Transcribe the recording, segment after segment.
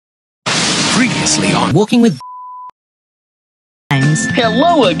Previously on Walking with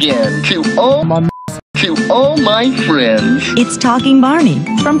Hello again to all my friends. It's Talking Barney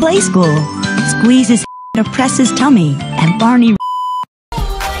from Play School. Squeeze his to press his tummy, and Barney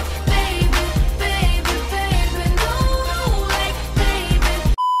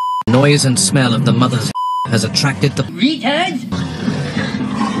noise and smell of the mother's has attracted the Retards?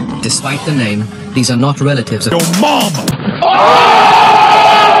 Despite the name, these are not relatives of your mom.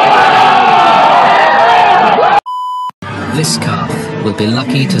 This calf will be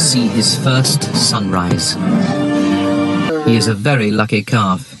lucky to see his first sunrise. He is a very lucky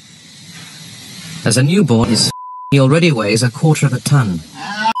calf. As a newborn, he already weighs 1/4 ton.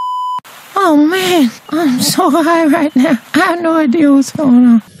 Oh man, I'm so high right now. I have no idea what's going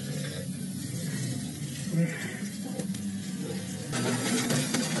on.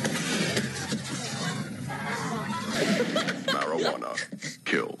 Marijuana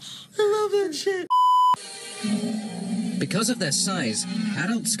kills. I love that shit. Because of their size,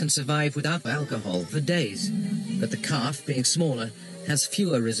 adults can survive without alcohol for days. But the calf, being smaller, has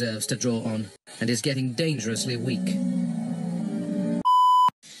fewer reserves to draw on and is getting dangerously weak.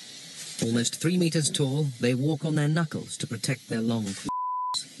 Almost 3 meters tall, they walk on their knuckles to protect their long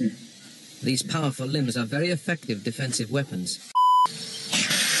These powerful limbs are very effective defensive weapons.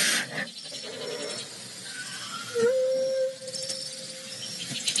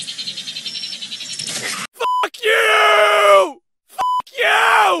 Fuck you! Fuck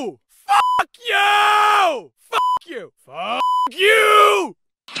you! Fuck you! Fuck you! Fuck you!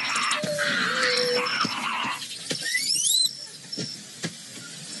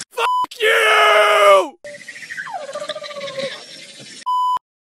 Fuck you!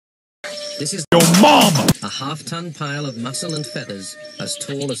 This is Your mom! a half-ton pile of muscle and feathers, as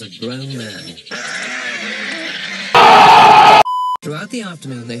tall as a grown man. Throughout the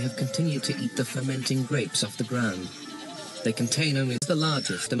afternoon, they have continued to eat the fermenting grapes off the ground. They contain only the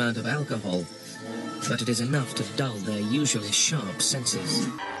largest amount of alcohol, but it is enough to dull their usually sharp senses.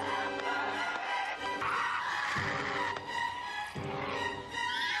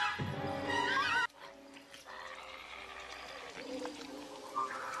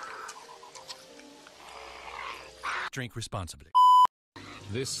 Drink responsibly.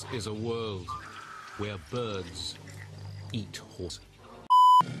 This is a world where birds eat horses.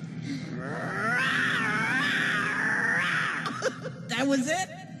 That was it?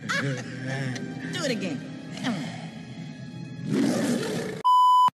 Do it again.